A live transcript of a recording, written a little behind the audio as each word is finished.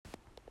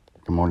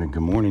Good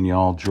morning,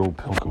 y'all. Joel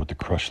Pilka with the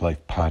Crush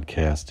Life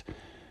podcast.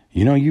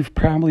 You know, you've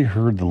probably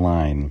heard the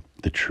line,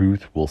 "The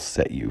truth will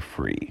set you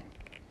free,"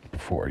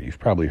 before. You've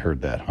probably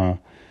heard that, huh?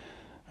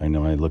 I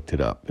know, I looked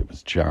it up. It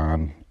was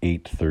John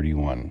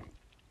 8:31.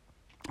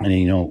 And,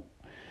 you know,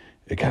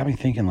 it got me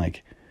thinking,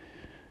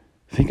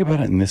 think about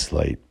it in this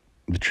light.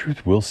 The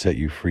truth will set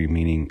you free,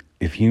 meaning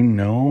if you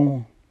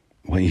know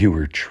what you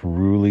were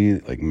truly,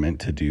 meant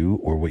to do,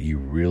 or what you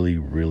really,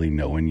 really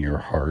know in your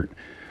heart,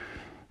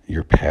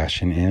 your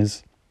passion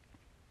is,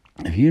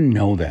 if you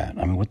know that,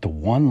 with the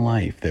one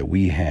life that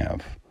we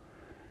have,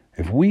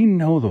 if we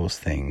know those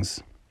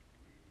things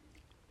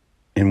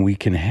and we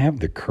can have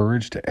the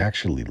courage to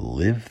actually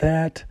live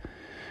that,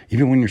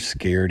 even when you're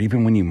scared,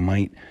 even when you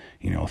might,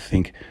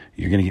 think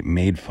you're going to get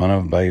made fun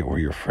of by it, or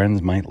your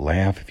friends might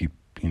laugh if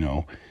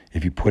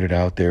you put it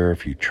out there,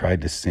 if you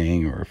tried to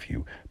sing, or if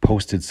you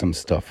posted some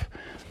stuff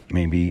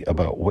maybe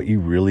about what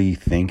you really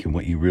think and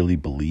what you really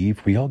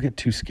believe. We all get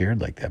too scared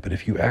like that. But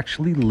if you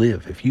actually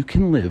live, if you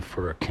can live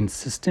for a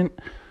consistent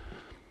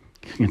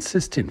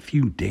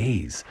few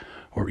days,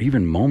 or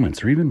even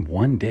moments, or even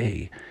one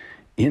day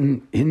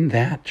in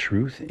that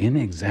truth, in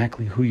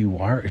exactly who you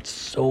are, it's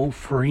so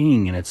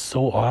freeing and it's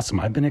so awesome.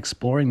 I've been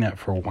exploring that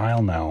for a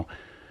while now,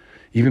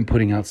 even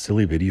putting out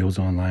silly videos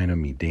online of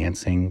me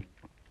dancing,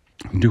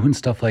 doing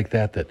stuff like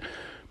that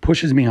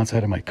pushes me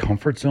outside of my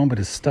comfort zone, but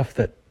is stuff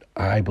that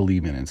I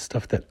believe in and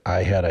stuff that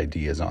I had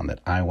ideas on that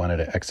I wanted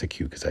to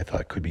execute because I thought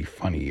it could be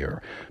funny,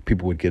 or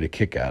people would get a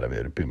kick out of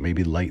it,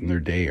 maybe lighten their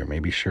day, or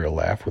maybe share a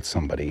laugh with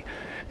somebody.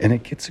 And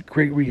it gets a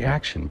great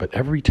reaction. But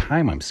every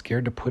time I'm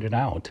scared to put it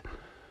out,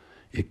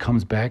 it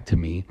comes back to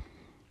me,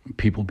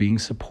 people being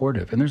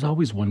supportive. And there's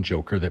always one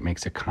joker that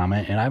makes a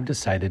comment, and I've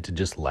decided to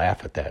just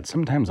laugh at that.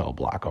 Sometimes I'll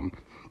block them.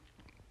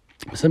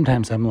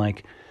 Sometimes I'm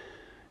like,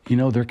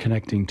 they're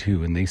connecting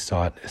too, and they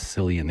saw it as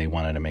silly and they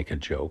wanted to make a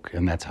joke,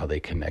 and that's how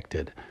they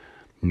connected.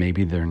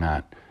 Maybe they're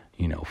not,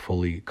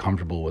 fully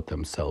comfortable with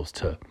themselves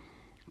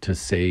to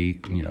say,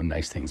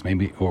 nice things,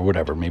 maybe, or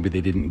whatever. Maybe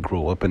they didn't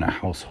grow up in a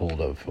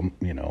household of,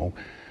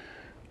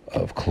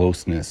 of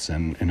closeness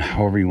and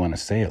however you want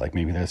to say it.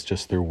 Maybe that's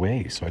just their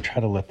way. So I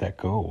try to let that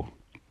go.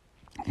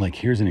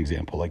 Here's an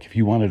example. If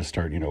you wanted to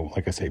start,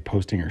 like I say,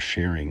 posting or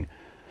sharing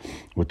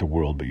with the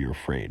world, but you're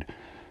afraid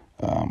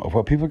of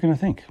what people are going to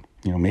think.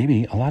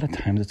 Maybe a lot of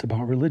times it's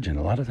about religion.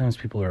 A lot of times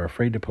people are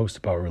afraid to post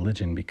about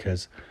religion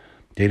because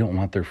they don't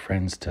want their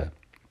friends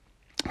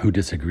who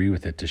disagree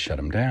with it to shut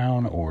them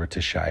down, or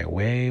to shy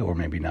away, or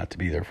maybe not to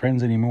be their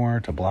friends anymore,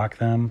 to block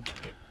them.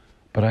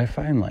 But I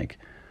find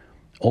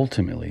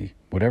ultimately,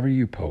 whatever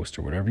you post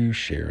or whatever you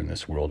share in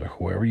this world, or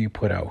whoever you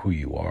put out who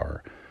you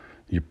are,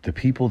 the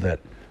people that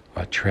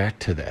attract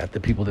to that,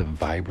 the people that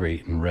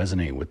vibrate and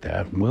resonate with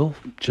that will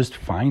just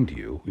find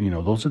you.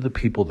 Those are the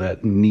people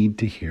that need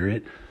to hear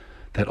it,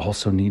 that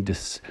also need to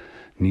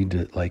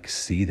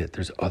see that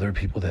there's other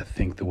people that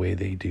think the way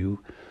they do.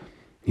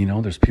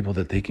 There's people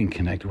that they can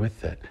connect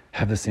with that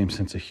have the same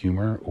sense of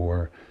humor,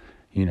 or,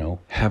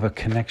 have a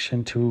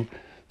connection to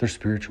their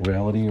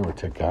spirituality or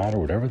to God or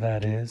whatever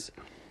that is,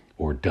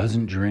 or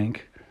doesn't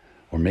drink,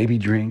 or maybe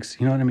drinks.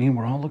 You know what I mean?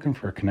 We're all looking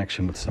for a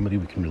connection with somebody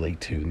we can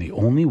relate to. And the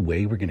only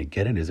way we're going to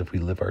get it is if we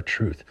live our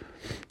truth.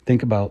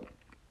 Think about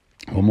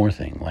one more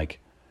thing. Have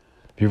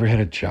you ever had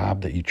a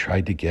job that you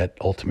tried to get,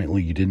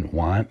 ultimately you didn't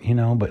want,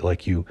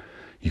 but you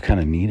kind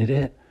of needed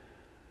it?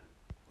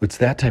 It's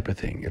that type of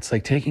thing. It's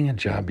like taking a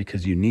job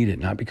because you need it,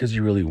 not because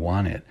you really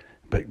want it,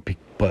 but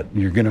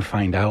you're going to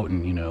find out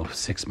in,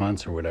 6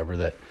 months or whatever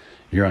that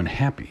you're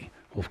unhappy.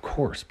 Well, of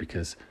course,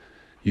 because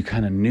you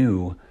kind of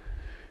knew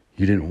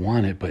you didn't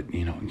want it, but,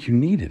 you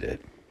needed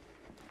it.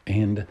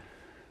 And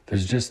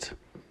there's just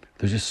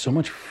so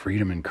much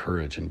freedom and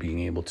courage in being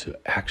able to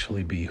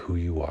actually be who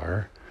you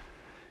are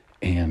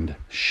and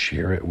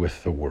share it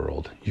with the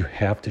world. You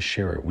have to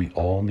share it. We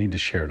all need to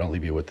share it. I'll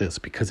leave you with this,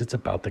 because it's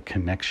about the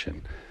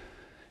connection.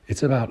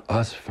 It's about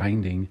us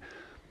finding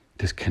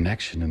this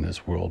connection in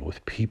this world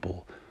with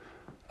people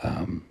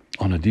on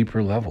a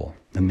deeper level.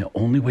 And the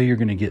only way you're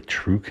going to get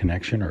true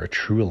connection or a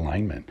true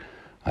alignment,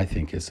 I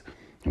think,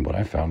 and what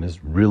I found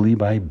is really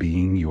by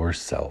being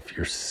yourself,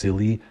 your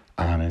silly,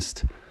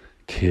 honest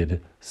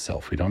kid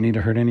self. We don't need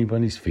to hurt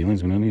anybody's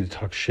feelings. We don't need to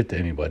talk shit to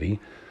anybody,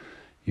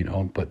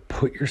 but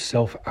put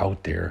yourself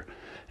out there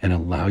and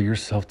allow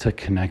yourself to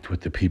connect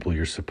with the people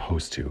you're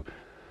supposed to.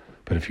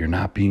 But if you're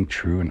not being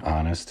true and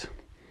honest,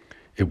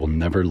 it will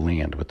never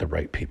land with the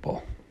right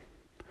people.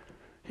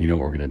 You know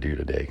what we're going to do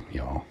today,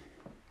 y'all?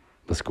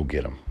 Let's go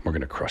get them. We're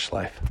going to crush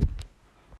life.